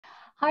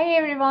Hi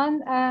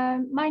everyone,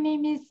 my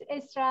name is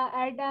Esra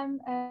Erdem.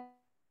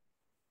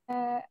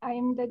 I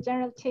am the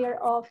General Chair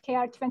of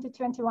KR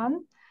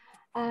 2021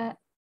 and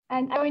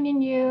I'm joining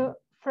you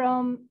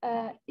from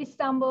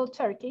Istanbul,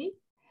 Turkey.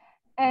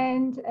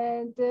 And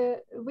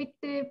with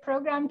the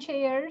program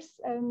chairs,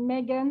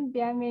 Megan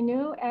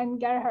Bienvenue and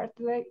Gerhard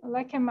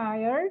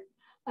Leckemeyer,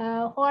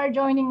 who are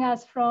joining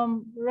us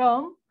from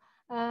Rome.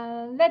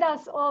 Let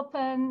us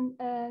open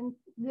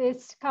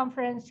this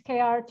conference,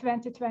 KR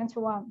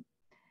 2021.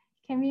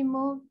 Can we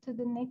move to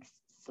the next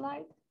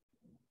slide?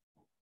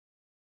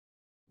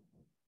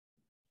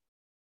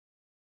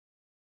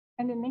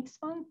 And the next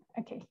one,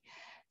 okay.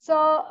 So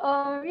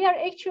we are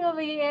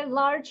actually a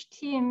large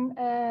team.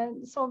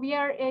 So we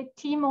are a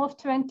team of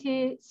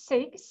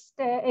 26,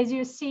 as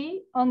you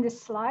see on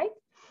this slide.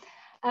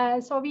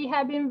 So we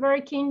have been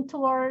working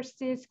towards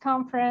this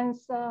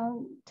conference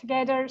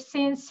together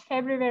since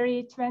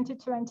February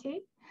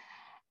 2020.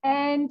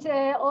 And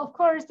of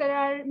course, there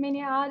are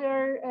many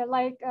other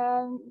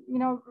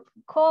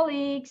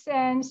colleagues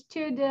and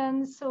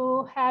students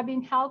who have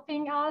been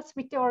helping us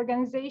with the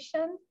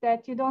organization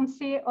that you don't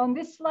see on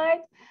this slide.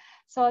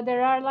 So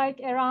there are like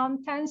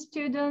around 10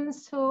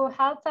 students who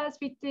helped us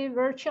with the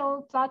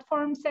virtual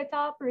platform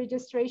setup,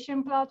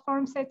 registration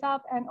platform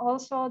setup, and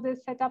also the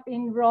setup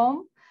in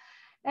Rome.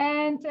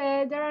 And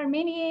there are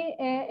many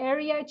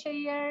area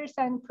chairs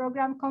and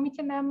program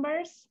committee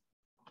members.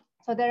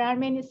 So there are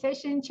many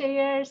session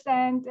chairs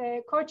and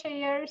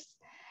co-chairs.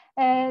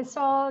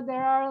 So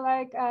there are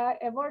like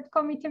award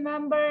committee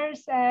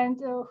members and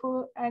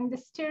the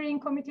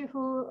steering committee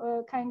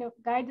who kind of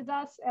guided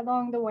us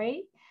along the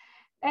way.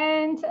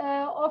 And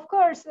of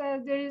course,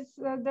 there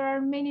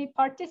are many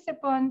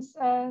participants,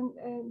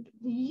 who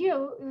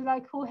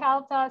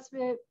helped us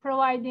with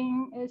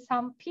providing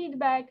some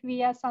feedback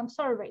via some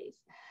surveys.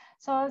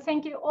 So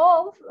thank you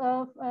all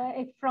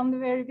from the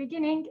very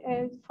beginning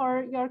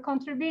for your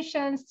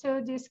contributions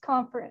to this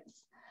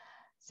conference.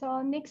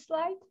 So next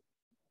slide.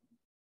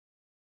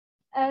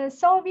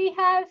 So we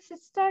have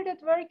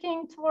started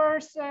working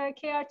towards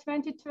KR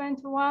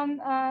 2021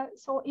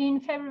 so in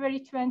February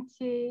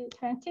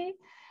 2020.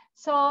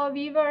 So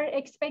we were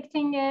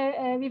expecting,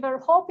 we were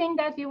hoping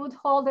that we would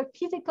hold a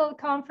physical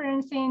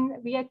conference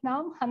in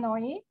Vietnam,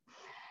 Hanoi.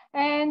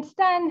 And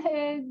then,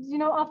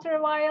 after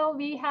a while,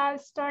 we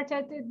have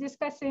started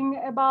discussing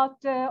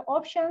about the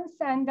options.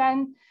 And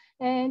then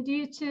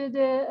due to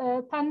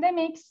the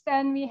pandemics,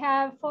 then we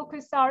have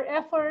focused our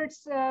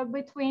efforts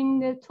between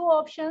the two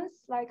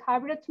options, like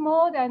hybrid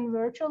mode and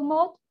virtual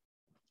mode.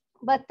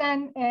 But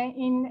then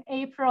in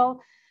April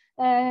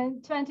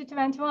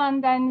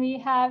 2021, then we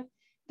have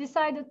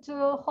decided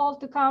to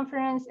hold the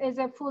conference as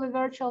a fully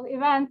virtual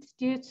event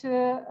due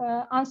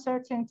to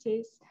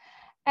uncertainties.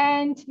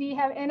 And we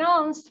have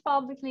announced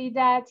publicly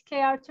that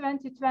KR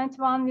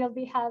 2021 will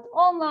be held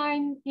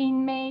online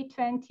in May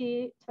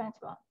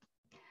 2021.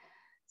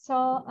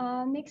 So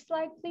next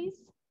slide, please.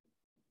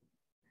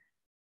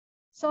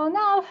 So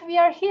now we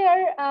are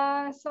here.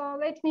 So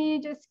let me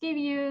just give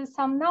you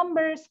some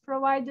numbers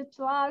provided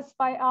to us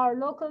by our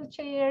local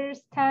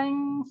chairs,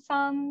 Tang,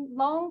 San,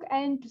 Long,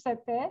 and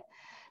Giuseppe.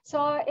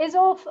 So as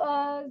of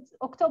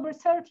October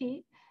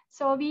 30,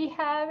 so we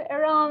have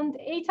around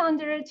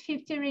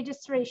 850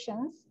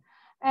 registrations.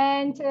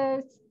 And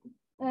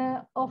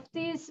of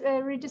these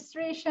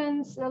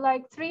registrations,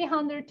 like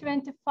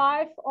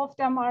 325 of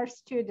them are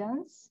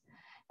students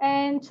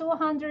and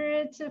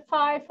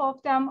 205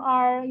 of them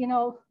are,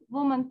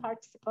 women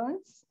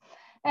participants.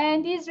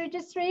 And these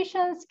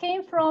registrations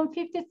came from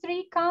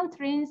 53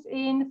 countries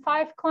in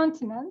 5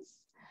 continents.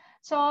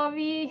 So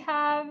we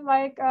have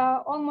like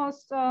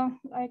almost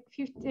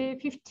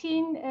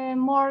 15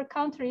 more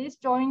countries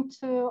joined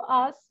to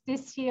us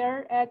this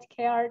year at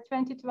KR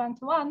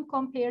 2021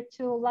 compared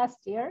to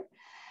last year.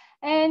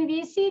 And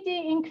we see the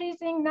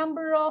increasing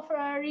number of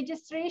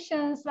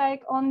registrations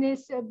like on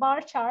this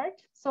bar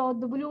chart. So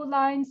the blue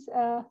lines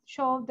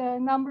show the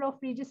number of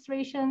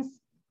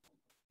registrations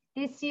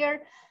this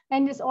year,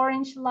 and this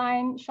orange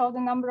line show the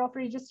number of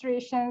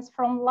registrations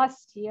from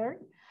last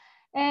year.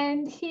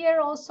 And here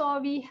also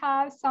we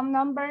have some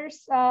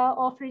numbers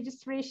of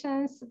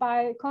registrations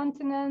by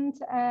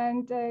continent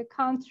and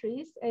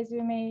countries, as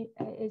you may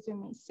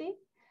see.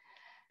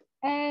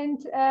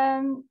 And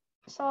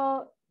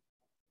so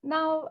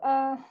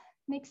now,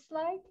 next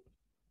slide.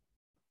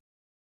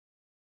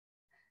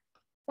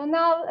 So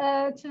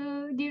now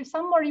to give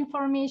some more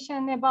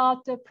information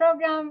about the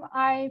program,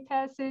 I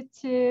pass it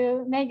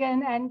to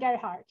Megan and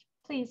Gerhard.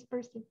 Please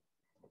proceed.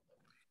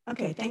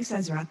 Okay, thanks,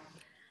 Ezra.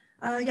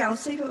 Yeah, I'll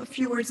say a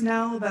few words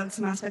now about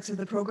some aspects of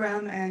the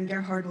program, and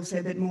Gerhard will say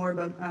a bit more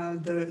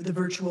about the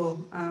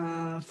virtual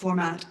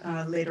format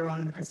later on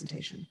in the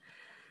presentation.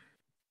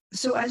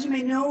 So as you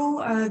may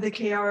know, the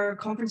KR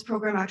conference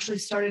program actually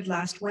started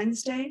last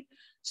Wednesday.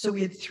 So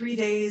we had 3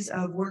 days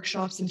of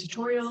workshops and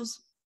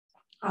tutorials,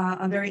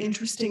 a very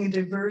interesting and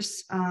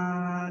diverse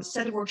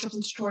set of workshops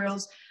and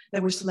tutorials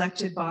that were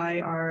selected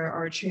by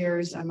our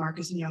chairs,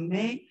 Marcus and Young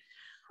May.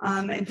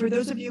 And for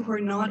those of you who are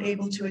not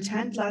able to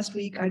attend last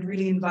week, I'd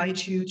really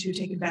invite you to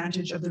take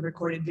advantage of the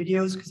recorded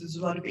videos because there's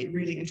a lot of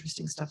really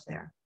interesting stuff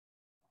there.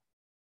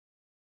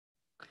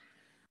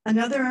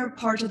 Another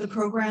part of the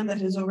program that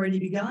has already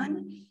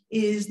begun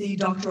is the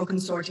doctoral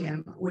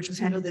consortium, which was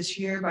handled this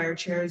year by our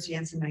chairs,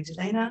 Jens and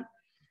Magdalena.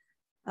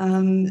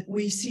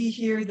 We see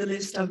here the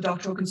list of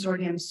doctoral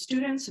consortium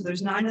students. So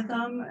there's 9 of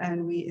them,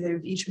 and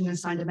they've each been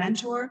assigned a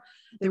mentor.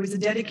 There was a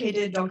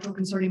dedicated doctoral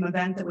consortium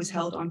event that was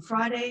held on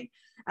Friday,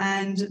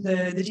 and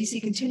the DC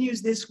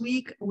continues this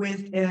week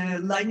with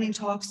lightning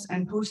talks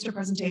and poster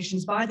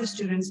presentations by the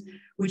students,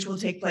 which will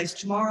take place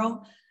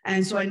tomorrow.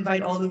 And so I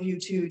invite all of you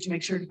to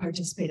make sure to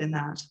participate in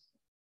that.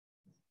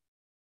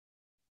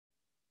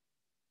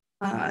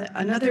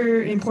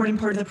 Another important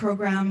part of the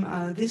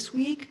program this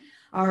week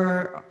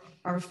are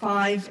our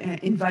 5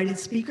 invited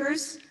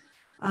speakers,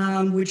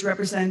 which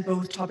represent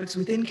both topics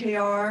within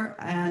KR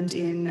and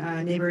in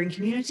neighboring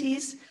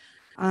communities.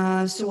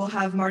 So we'll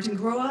have Martin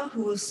Grohe,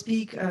 who will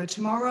speak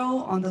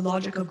tomorrow on the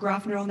logic of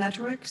graph neural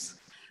networks.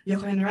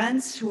 Jochen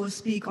Renz, who will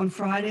speak on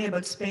Friday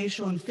about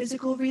spatial and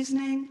physical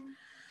reasoning.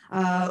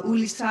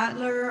 Uli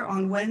Sattler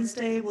on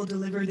Wednesday will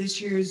deliver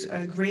this year's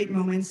Great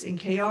Moments in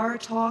KR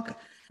talk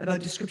about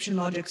description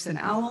logics and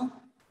OWL.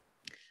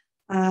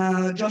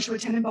 Joshua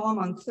Tenenbaum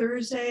on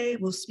Thursday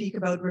will speak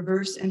about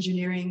reverse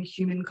engineering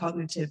human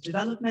cognitive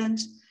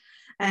development.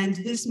 And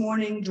this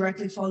morning,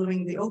 directly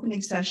following the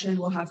opening session,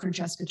 we'll have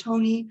Francesca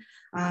Toni,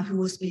 who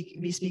will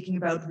be speaking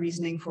about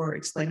reasoning for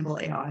explainable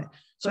AI.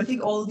 So I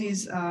think all of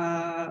these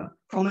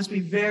promise to be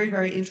very,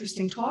 very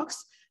interesting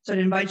talks. So I'd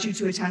invite you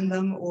to attend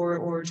them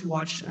or to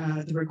watch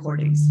the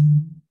recordings.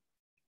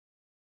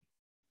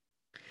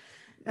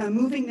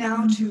 Moving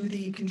now to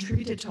the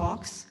contributed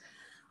talks.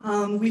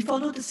 We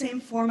followed the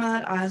same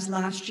format as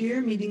last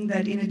year, meaning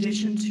that in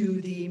addition to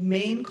the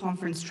main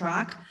conference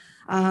track,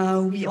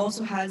 we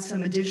also had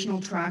some additional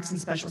tracks and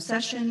special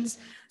sessions.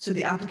 So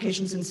the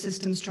applications and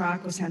systems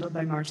track was handled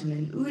by Martin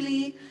and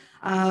Uli.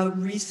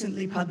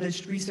 Recently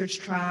published research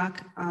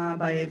track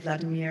by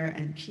Vladimir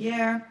and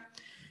Pierre.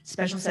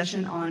 Special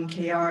session on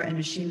KR and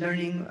machine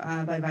learning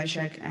by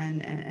Weishek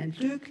and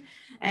Luke.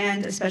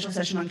 And a special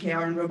session on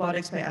KR and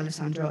robotics by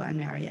Alessandro and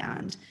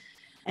Marianne.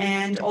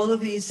 And all of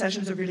these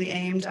sessions are really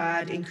aimed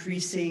at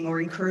increasing or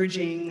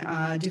encouraging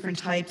different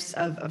types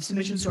of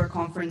submissions to our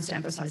conference to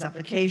emphasize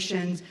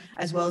applications,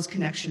 as well as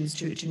connections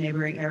to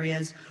neighboring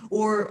areas,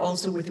 or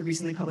also with the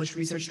recently published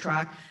research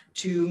track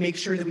to make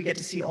sure that we get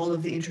to see all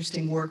of the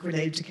interesting work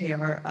related to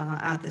KR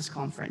at this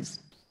conference.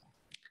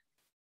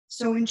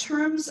 So in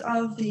terms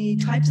of the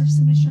types of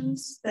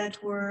submissions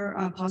that were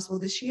possible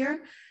this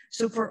year,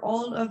 so for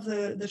all of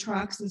the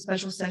tracks and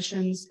special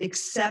sessions,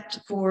 except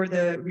for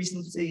the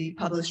recently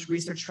published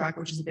research track,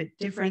 which is a bit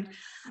different,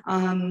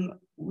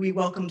 we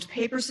welcomed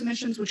paper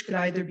submissions, which could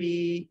either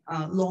be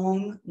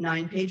long,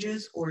 9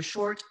 pages, or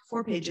short,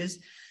 4 pages.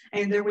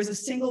 And there was a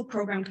single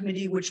program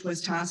committee which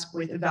was tasked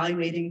with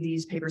evaluating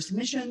these paper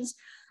submissions.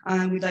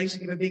 We'd like to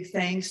give a big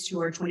thanks to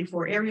our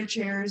 24 area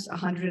chairs,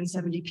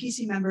 170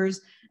 PC members,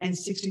 and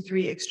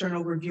 63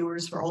 external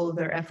reviewers for all of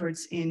their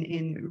efforts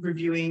in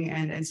reviewing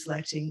and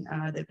selecting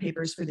the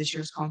papers for this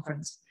year's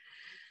conference.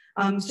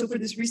 So for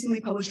this recently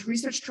published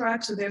research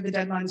track, so there the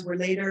deadlines were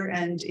later,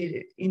 and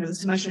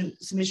the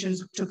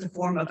submissions took the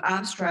form of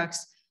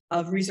abstracts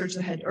of research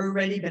that had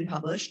already been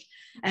published.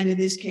 And in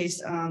this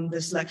case,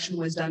 the selection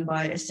was done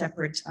by a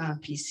separate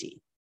PC.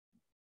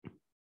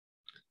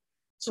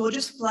 So we'll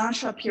just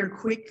flash up here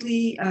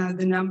quickly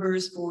the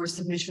numbers for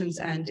submissions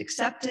and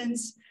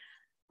acceptance,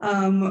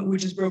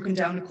 which is broken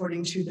down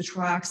according to the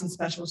tracks and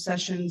special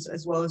sessions,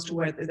 as well as to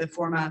whether the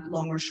format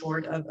long or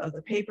short of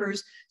the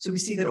papers. So we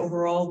see that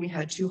overall we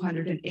had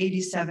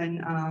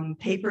 287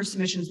 paper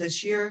submissions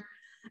this year.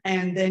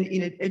 And then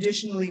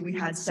additionally, we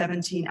had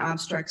 17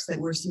 abstracts that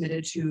were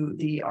submitted to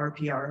the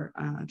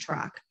RPR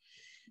track.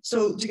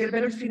 So to get a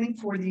better feeling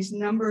for these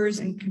numbers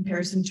in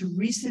comparison to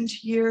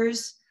recent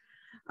years,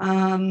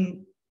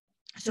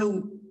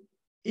 so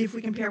if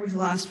we compare with the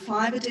last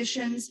 5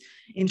 editions,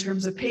 in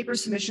terms of paper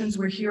submissions,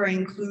 where here I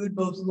include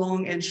both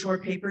long and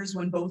short papers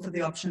when both of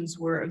the options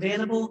were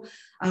available,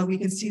 we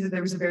can see that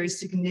there was a very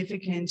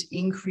significant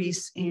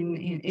increase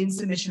in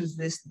submissions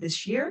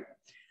this year.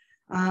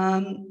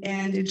 And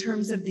in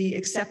terms of the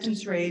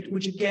acceptance rate,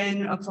 which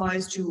again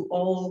applies to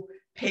all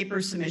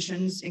paper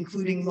submissions,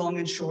 including long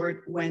and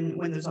short when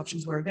those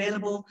options were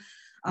available,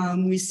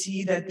 we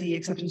see that the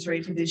acceptance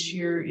rate for this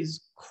year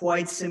is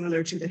quite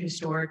similar to the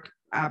historic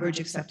average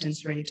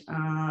acceptance rate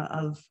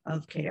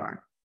of KR.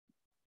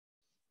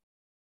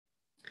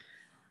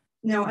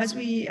 Now, as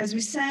we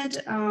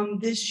said,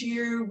 this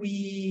year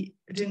we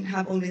didn't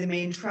have only the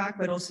main track,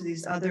 but also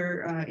these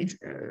other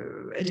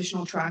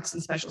additional tracks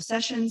and special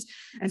sessions.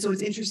 And so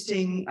it's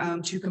interesting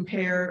to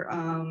compare,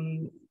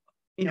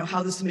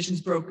 how the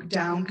submissions broke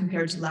down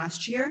compared to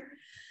last year.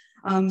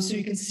 So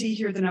you can see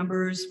here the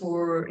numbers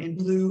for in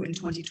blue in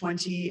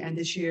 2020 and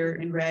this year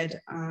in red.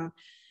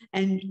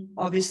 And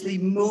obviously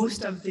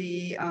most of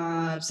the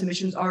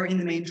submissions are in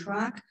the main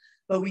track,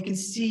 but we can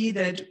see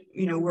that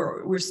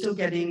we're still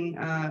getting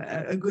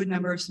a good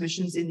number of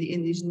submissions in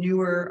these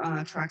newer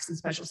tracks and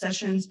special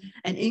sessions,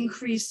 an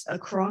increase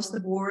across the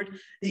board.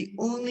 The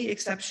only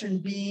exception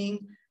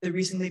being the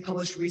recently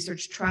published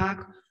research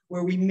track,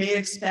 where we may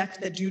expect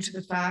that due to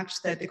the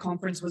fact that the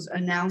conference was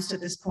announced at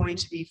this point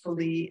to be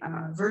fully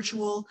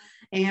virtual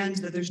and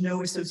that there's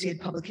no associated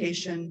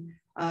publication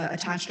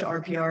attached to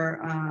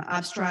RPR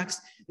abstracts,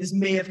 this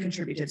may have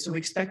contributed. So we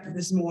expect that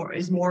this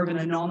is more of an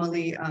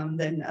anomaly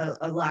than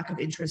a lack of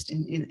interest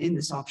in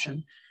this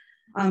option.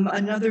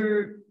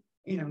 Another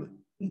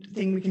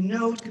thing we can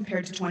note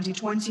compared to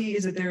 2020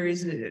 is that there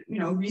is a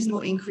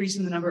reasonable increase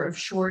in the number of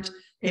short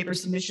paper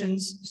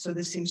submissions. So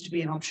this seems to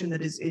be an option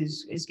that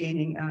is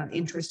gaining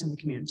interest in the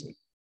community.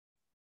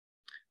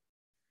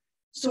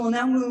 So we'll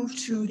now move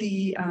to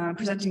the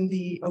presenting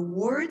the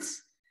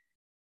awards.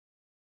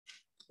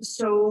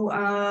 So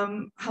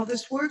how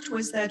this worked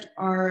was that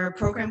our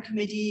program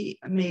committee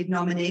made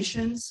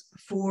nominations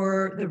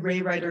for the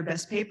Ray Ryder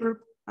Best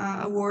Paper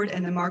Award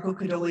and the Marco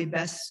Cadoli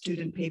Best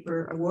Student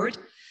Paper Award.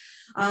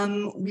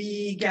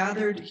 We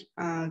gathered,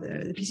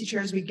 the PC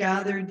chairs, we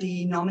gathered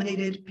the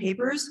nominated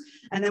papers,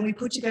 and then we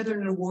put together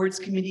an awards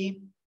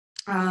committee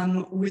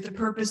with the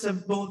purpose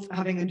of both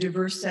having a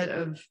diverse set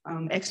of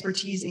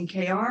expertise in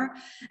KR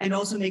and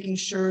also making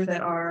sure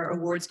that our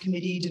awards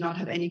committee did not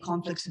have any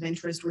conflicts of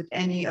interest with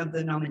any of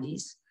the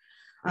nominees.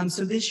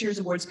 So this year's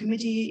awards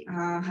committee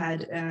had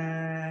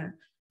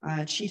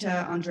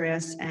Chita,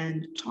 Andreas,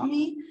 and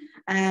Tommy,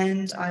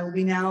 and I will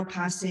be now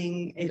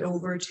passing it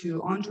over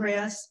to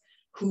Andreas,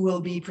 who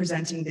will be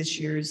presenting this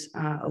year's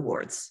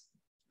awards.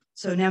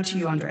 So now to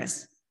you,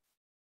 Andreas.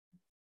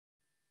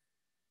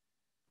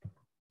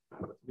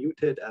 I was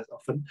muted as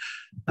often.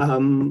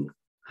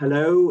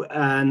 Hello,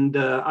 and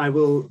I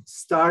will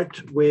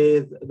start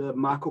with the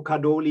Marco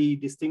Cadoli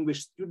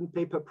Distinguished Student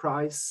Paper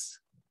Prize,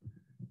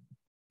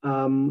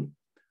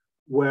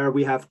 where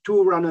we have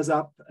 2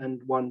 runners-up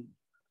and 1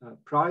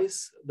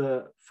 prize.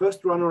 The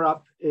first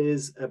runner-up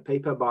is a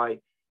paper by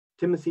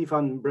Timothy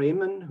van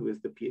Bremen, who is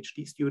the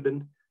PhD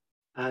student,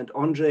 and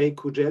Andrzej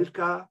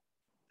Kujelka,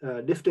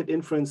 Lifted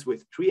Inference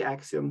with Tree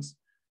Axioms.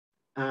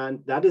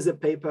 And that is a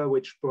paper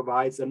which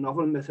provides a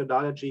novel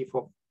methodology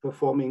for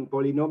performing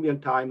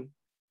polynomial time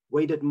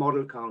weighted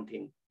model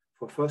counting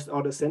for first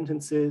order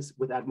sentences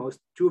with at most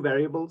 2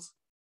 variables,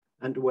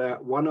 and where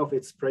one of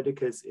its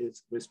predicates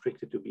is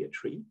restricted to be a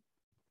tree.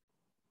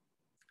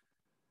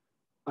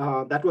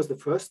 That was the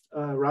first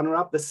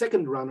runner-up. The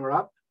second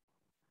runner-up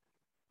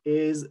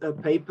is a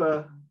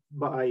paper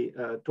by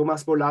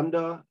Thomas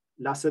Bolander,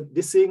 Lasse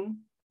Dissing,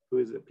 who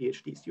is a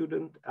PhD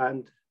student,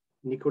 and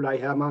Nikolai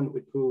Hermann,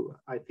 who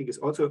I think is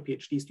also a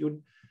PhD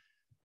student.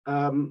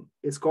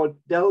 It's called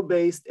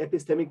DEL-based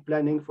epistemic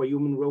planning for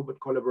human-robot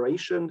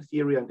collaboration,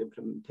 theory and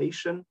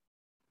implementation.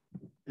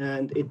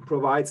 And it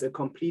provides a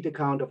complete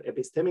account of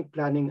epistemic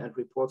planning and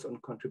reports on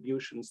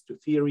contributions to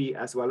theory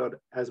as well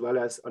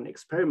as on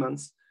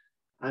experiments.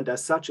 And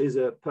as such is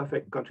a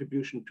perfect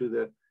contribution to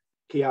the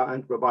KR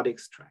and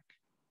robotics track.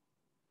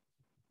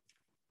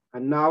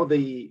 And now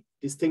the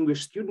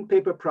Distinguished Student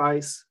Paper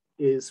Prize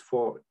is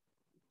for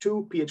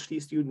 2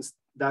 PhD students,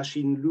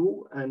 Daxin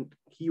Liu and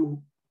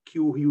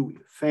Qiuhui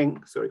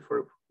Feng, sorry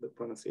for the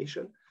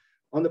pronunciation,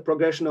 on the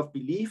progression of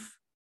belief.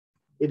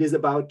 It is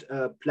about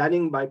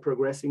planning by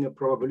progressing a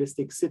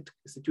probabilistic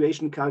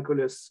situation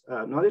calculus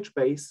knowledge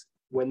base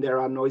when there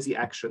are noisy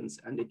actions,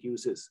 and it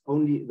uses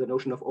only the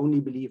notion of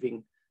only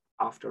believing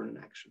after an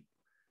action.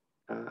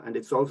 And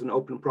it solves an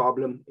open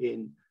problem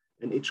in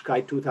an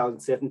ICHKAI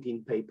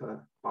 2017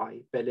 paper by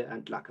Belle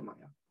and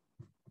Lackemeyer.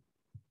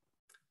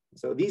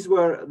 So these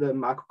were the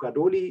Marco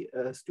Cadoli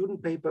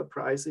student paper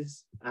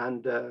prizes.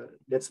 And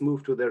let's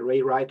move to the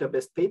Ray Ryder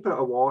Best Paper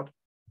Award.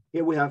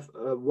 Here we have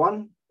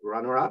 1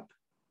 runner-up,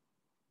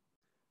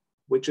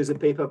 which is a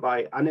paper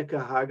by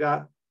Anneke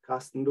Haga,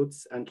 Carsten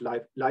Lutz, and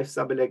Leif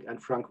Sabelek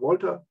and Frank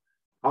Walter,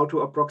 How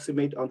to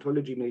Approximate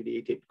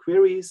Ontology-Mediated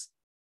Queries.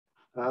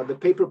 The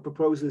paper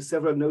proposes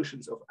several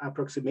notions of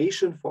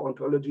approximation for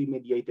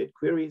ontology-mediated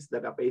queries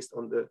that are based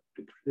on the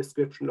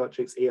description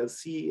logics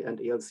ALC and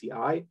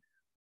ALCI.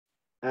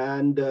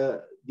 And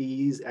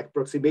these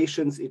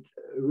approximations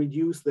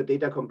reduce the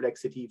data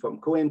complexity from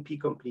co-NP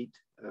complete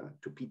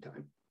to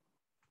p-time.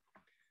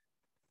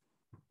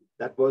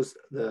 That was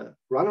the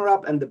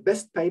runner-up, and the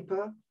best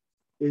paper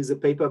is a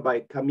paper by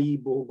Camille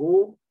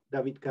Bourgault,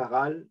 David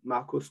Caral,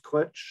 Markus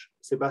Krötsch,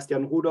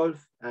 Sebastian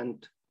Rudolph,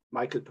 and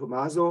Michael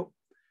Tomaso,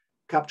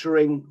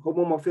 capturing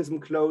homomorphism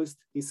closed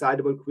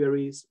decidable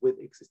queries with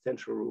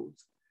existential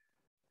rules.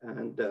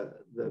 And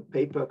the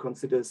paper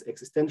considers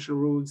existential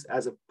rules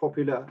as a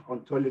popular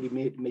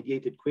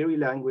ontology-mediated query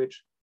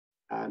language,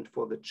 and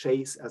for the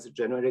chase as a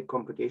generic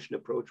computation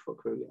approach for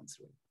query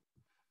answering.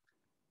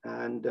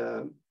 And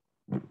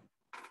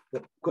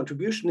the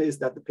contribution is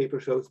that the paper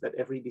shows that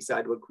every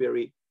decidable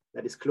query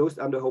that is closed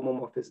under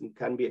homomorphism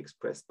can be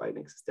expressed by an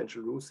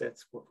existential rule set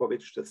for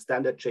which the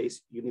standard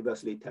chase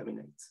universally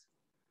terminates.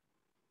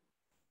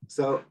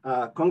 So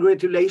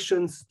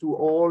congratulations to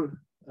all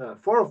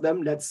 4 of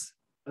them. Let's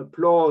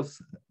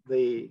applause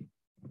the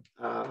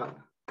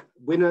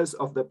winners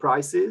of the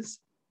prizes.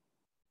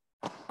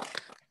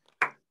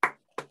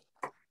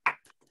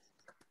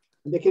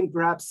 They can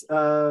perhaps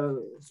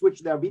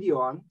switch their video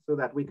on so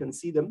that we can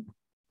see them.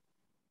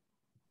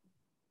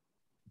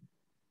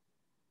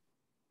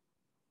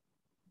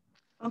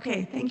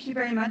 Okay, thank you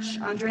very much,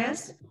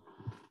 Andreas.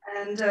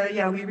 And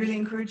yeah, we really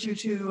encourage you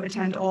to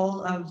attend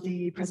all of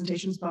the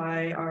presentations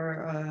by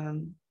our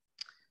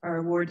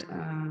awarded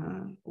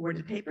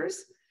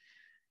papers.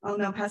 I'll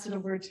now pass it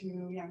over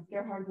to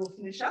Gerhard will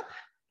finish up.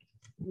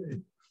 Great.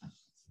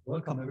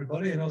 Welcome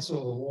everybody, and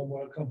also a warm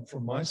welcome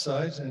from my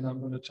side. And I'm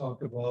going to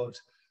talk about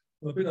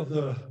a bit of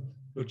the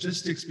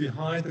logistics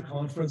behind the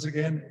conference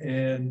again,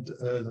 and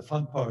the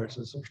fun part,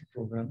 the social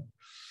program.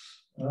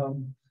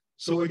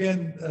 So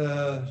again,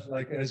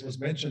 like as was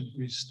mentioned,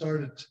 we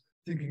started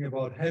thinking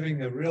about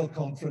having a real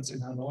conference in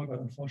Hanoi, but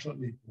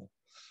unfortunately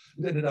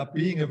it ended up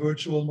being a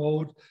virtual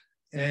mode.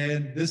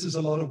 And this is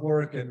a lot of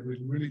work, and we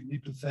really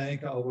need to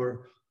thank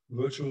our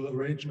virtual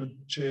arrangement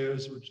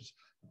chairs,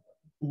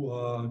 who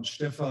are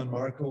Stefan,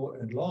 Marco,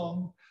 and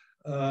Long.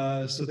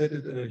 So they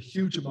did a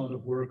huge amount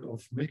of work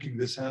of making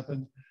this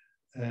happen.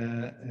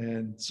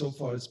 And so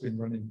far it's been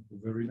running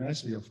very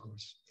nicely, of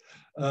course.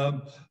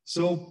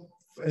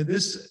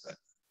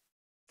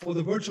 For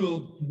the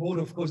virtual mode,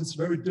 of course, it's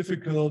very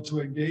difficult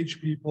to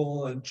engage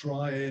people and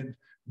try and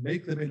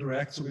make them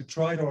interact. So we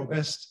tried our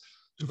best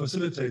to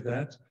facilitate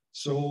that.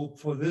 So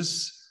for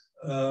this,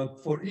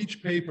 for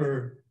each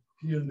paper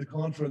here in the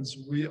conference,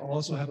 we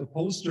also have a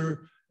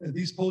poster, and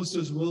these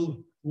posters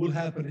will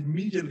happen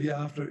immediately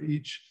after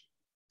each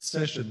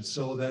session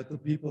so that the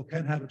people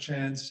can have a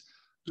chance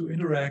to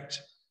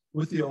interact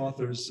with the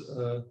authors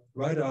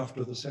right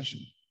after the session.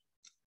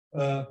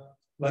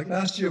 Like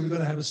last year, we're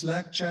going to have a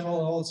Slack channel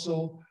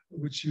also,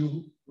 which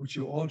you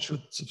all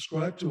should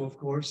subscribe to, of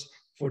course,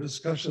 for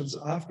discussions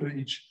after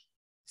each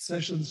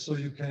session, so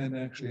you can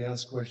actually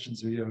ask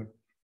questions via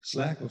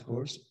Slack, of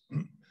course.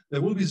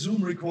 There will be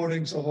Zoom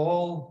recordings of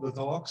all the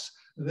talks.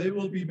 They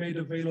will be made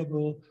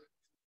available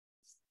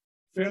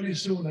fairly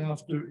soon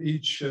after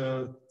each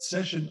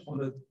session on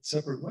a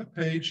separate web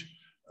page,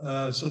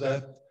 so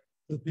that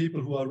the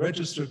people who are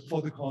registered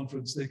for the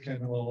conference, they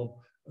can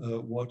all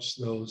watch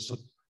those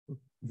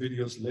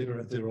videos later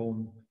at their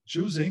own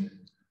choosing.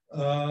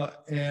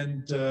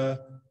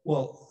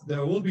 Well,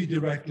 there will be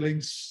direct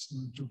links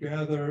to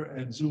Gather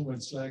and Zoom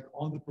and Slack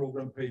on the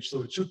program page,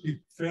 so it should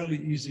be fairly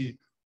easy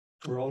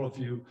for all of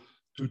you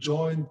to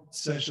join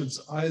sessions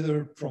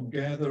either from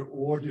Gather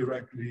or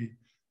directly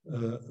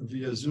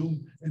via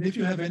Zoom. And if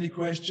you have any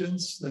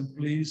questions, then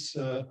please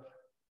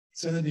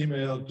send an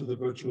email to the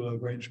virtual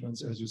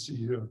arrangements as you see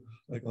here,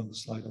 like on the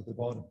slide at the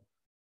bottom.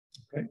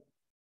 Okay,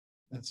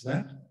 that's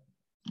that.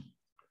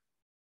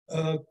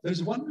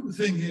 There's one new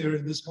thing here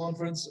in this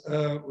conference,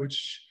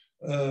 which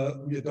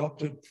we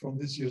adopted from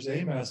this year's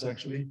AMAS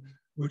actually,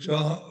 which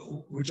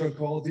are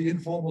called the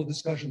informal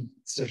discussion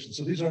sessions.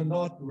 So these are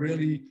not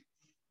really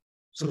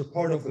sort of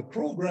part of the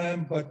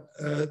program, but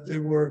they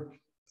were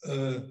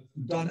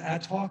done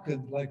ad hoc,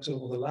 and like so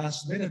the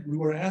last minute, we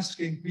were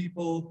asking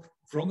people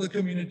from the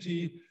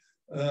community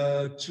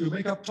to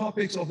make up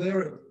topics of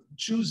their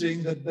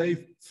choosing that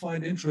they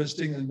find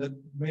interesting and that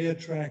may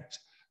attract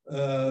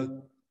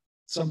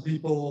some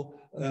people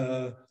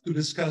to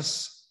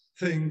discuss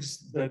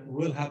things that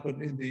will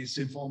happen in these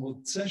informal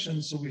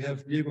sessions. So we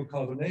have Diego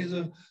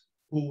Calvanese,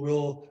 who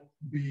will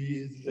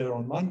be there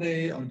on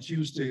Monday. On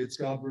Tuesday, it's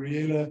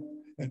Gabriela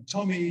and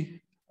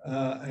Tommy.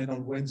 And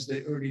on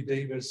Wednesday, Ernie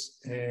Davis.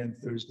 And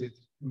Thursday,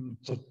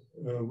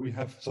 we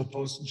have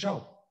Santos and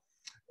Xiao.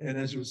 And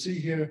as you'll see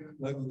here,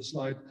 like on the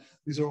slide,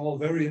 these are all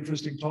very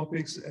interesting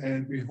topics,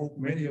 and we hope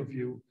many of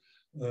you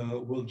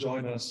will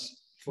join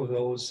us for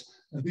those.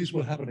 And these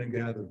will happen in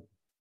Gather.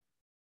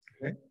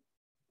 Okay.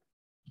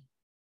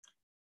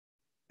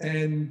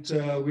 And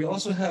we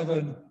also have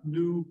a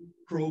new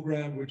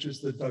program, which is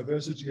the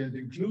Diversity and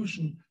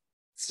Inclusion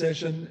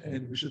session.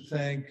 And we should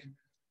thank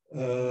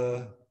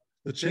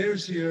the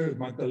chairs here,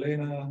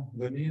 Magdalena,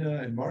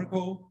 Vanina, and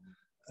Marco,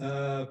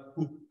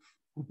 who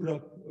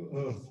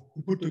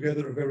put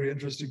together a very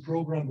interesting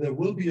program. There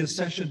will be a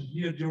session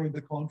here during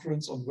the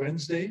conference on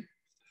Wednesday,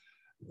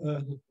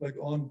 like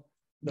on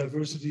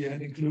diversity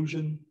and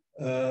inclusion.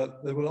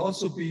 There will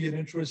also be an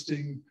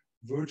interesting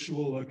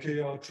virtual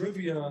KR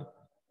trivia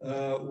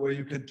where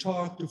you can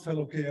talk to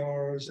fellow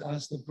KRs,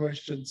 ask them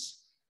questions,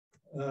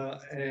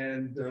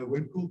 and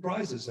win cool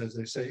prizes, as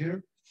they say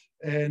here.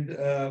 And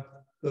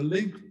the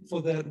link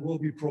for that will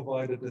be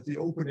provided at the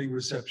opening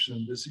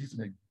reception this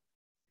evening.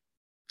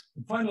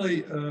 And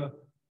finally,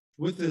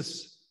 with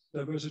this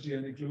diversity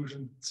and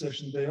inclusion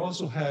session, they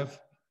also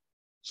have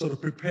sort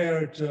of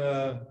prepared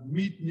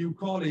meet new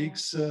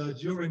colleagues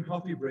during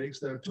coffee breaks.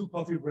 There are 2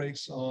 coffee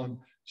breaks on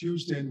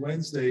Tuesday and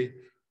Wednesday,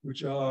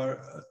 which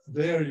are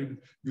there.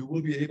 You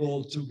will be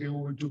able to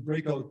go into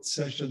breakout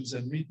sessions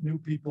and meet new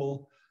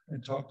people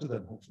and talk to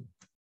them, hopefully.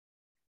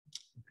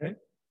 Okay.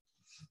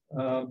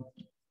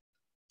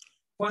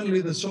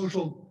 Finally, the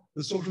social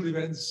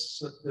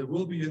events, there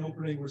will be an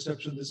opening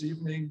reception this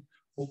evening.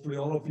 Hopefully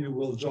all of you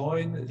will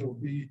join. It will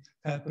be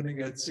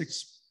happening at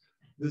 6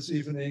 this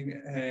evening,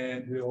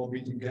 and we're all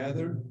meeting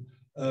together.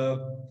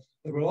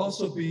 There will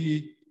also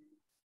be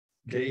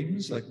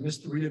games like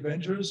Mystery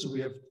Adventures. So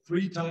we have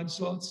 3 time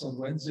slots on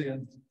Wednesday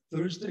and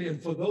Thursday. And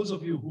for those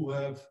of you who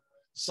have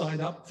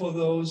signed up for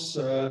those,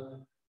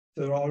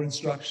 there are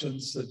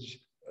instructions that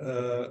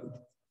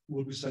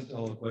will be sent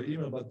out by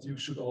email, but you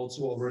should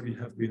also already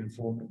have been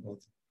informed about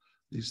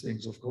these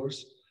things, of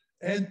course.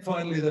 And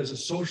finally, there's a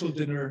social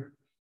dinner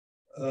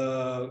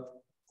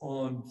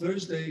on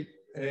Thursday.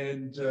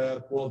 And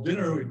well,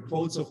 dinner in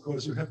quotes, of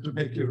course, you have to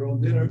make your own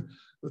dinner,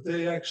 but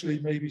they actually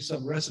may be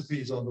some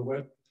recipes on the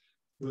web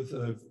with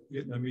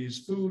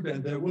Vietnamese food.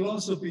 And there will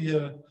also be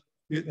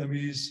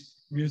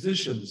Vietnamese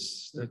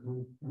musicians that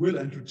will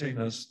entertain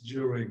us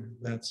during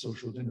that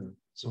social dinner.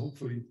 So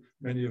hopefully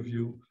many of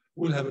you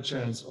will have a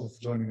chance of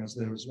joining us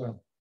there as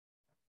well.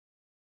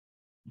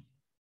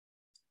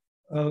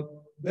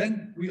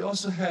 Then we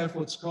also have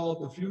what's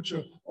called the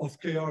Future of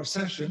KR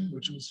session,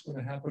 which is going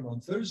to happen on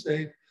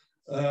Thursday.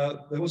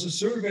 There was a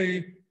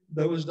survey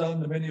that was done,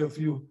 and many of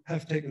you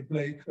have taken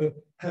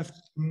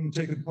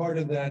part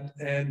in that,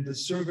 and the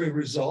survey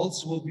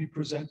results will be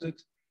presented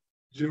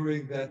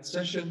during that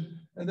session,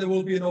 and there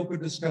will be an open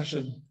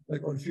discussion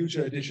like on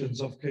future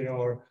editions of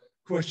KR.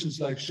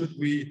 Questions like, should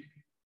we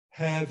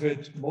have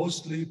it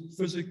mostly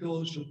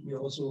physical? Should we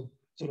also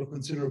sort of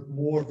consider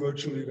more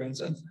virtual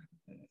events, and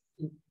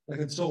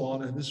so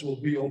on? And this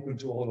will be open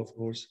to all, of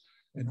course,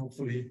 and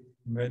hopefully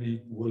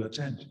many will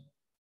attend.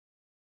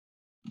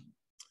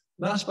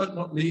 Last but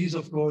not least,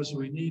 of course,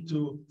 we need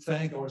to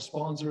thank our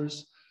sponsors,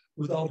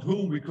 without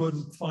whom we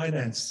couldn't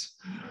finance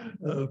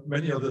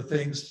many of the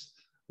things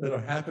that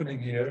are happening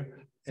here.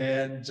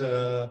 And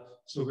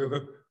so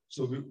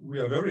we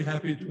are very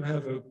happy to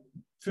have a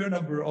fair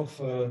number of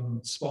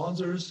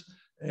sponsors.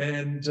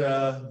 And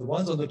the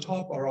ones on the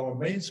top are our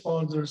main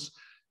sponsors.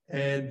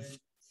 And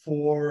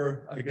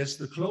for, I guess,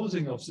 the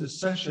closing of this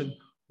session,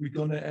 we're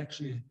going to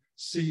actually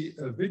see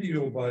a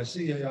video by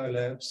CAI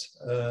Labs,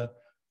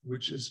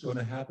 which is going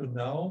to happen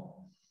now.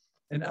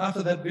 And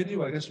after that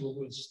video, I guess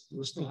we'll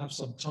still have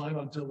some time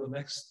until the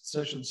next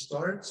session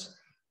starts.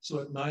 So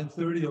at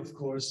 9:30, of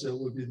course, there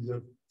will be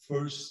the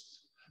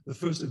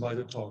first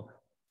invited talk.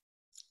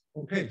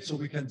 Okay, so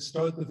we can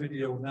start the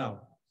video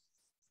now.